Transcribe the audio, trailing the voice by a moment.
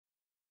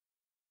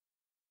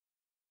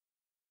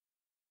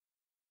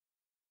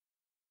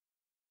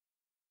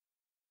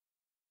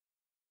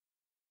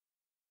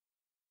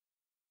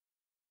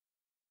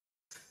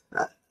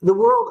the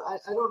world, I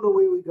don't know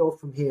where we go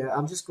from here.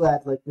 I'm just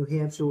glad, like New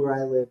Hampshire, where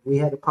I live, we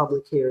had a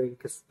public hearing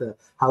because the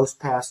House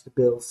passed the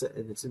bill,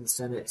 and it's in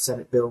the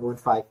Senate Bill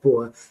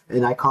 154,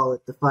 and I call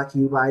it the "Fuck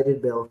You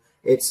Biden" bill.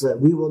 It's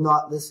we will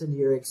not listen to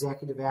your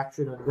executive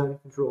action on gun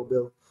control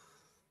bill.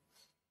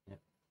 Yeah.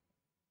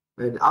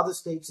 And other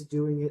states are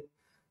doing it.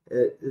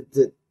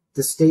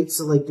 The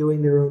states are like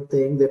doing their own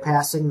thing. They're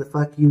passing the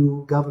 "Fuck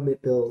You"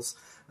 government bills.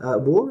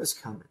 War is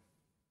coming.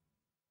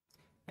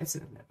 It's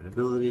an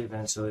inevitability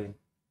eventually.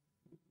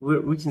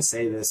 We can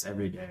say this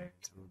every day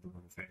until we're blue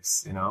in the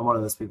face. You know, I'm one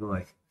of those people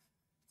like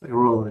a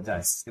roll of the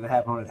dice. It's gonna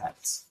happen when it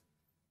happens.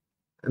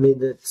 I mean,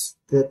 that's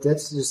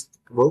just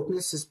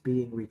wokeness is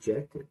being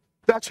rejected.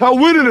 That's how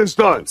winning is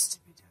done.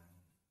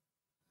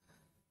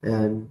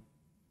 And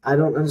I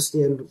don't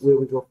understand where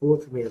we go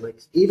forward from here. Like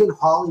even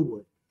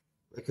Hollywood,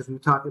 like as we were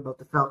talking about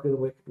the Falcon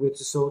and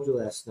Winter Soldier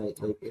last night.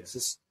 Like it's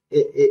just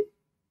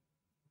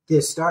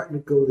they're starting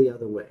to go the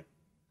other way.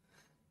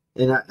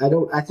 And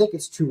I think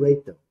it's too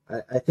late though.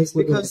 I think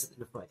we're going to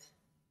the fight.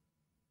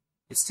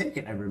 It's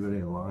taken everybody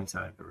a long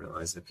time to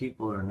realize that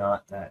people are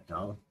not that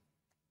dumb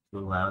to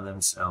allow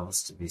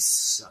themselves to be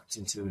sucked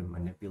into a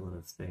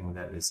manipulative thing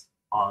that is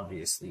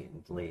obviously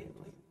and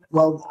blatantly.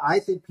 Well, I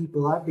think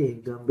people are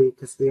being dumb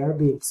because they are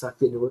being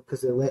sucked into it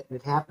because they're letting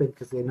it happen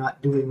because they're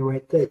not doing the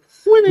right thing.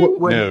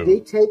 When they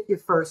take your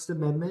First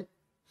Amendment,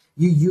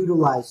 you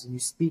utilize and you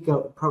speak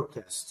out in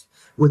protest.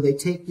 When they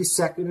take your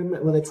Second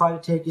Amendment, when they try to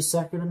take your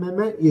Second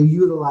Amendment, you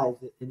utilize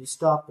it and you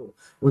stop them.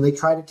 When they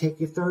try to take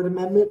your Third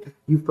Amendment,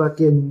 you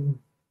fucking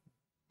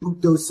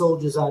boot those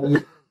soldiers out of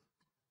you.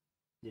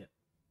 Yeah.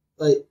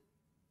 Like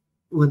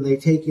when they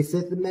take your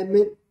Fifth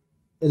Amendment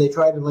and they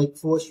try to like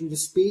force you to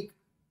speak,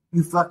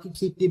 you fucking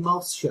keep your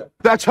mouth shut.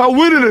 That's how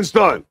winning is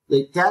done.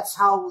 Like that's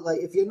how. Like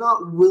if you're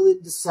not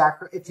willing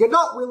to if you're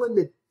not willing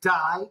to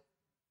die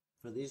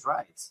for these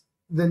rights,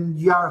 then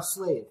you're a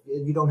slave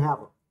and you don't have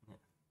them.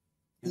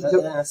 Yeah.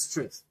 That's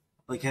the truth.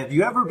 Like, have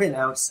you ever been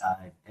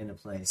outside in a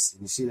place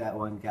and you see that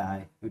one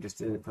guy who just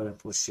didn't put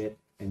up with shit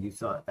and you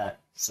thought that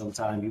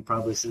sometime you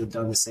probably should have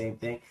done the same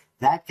thing?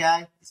 That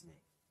guy is me.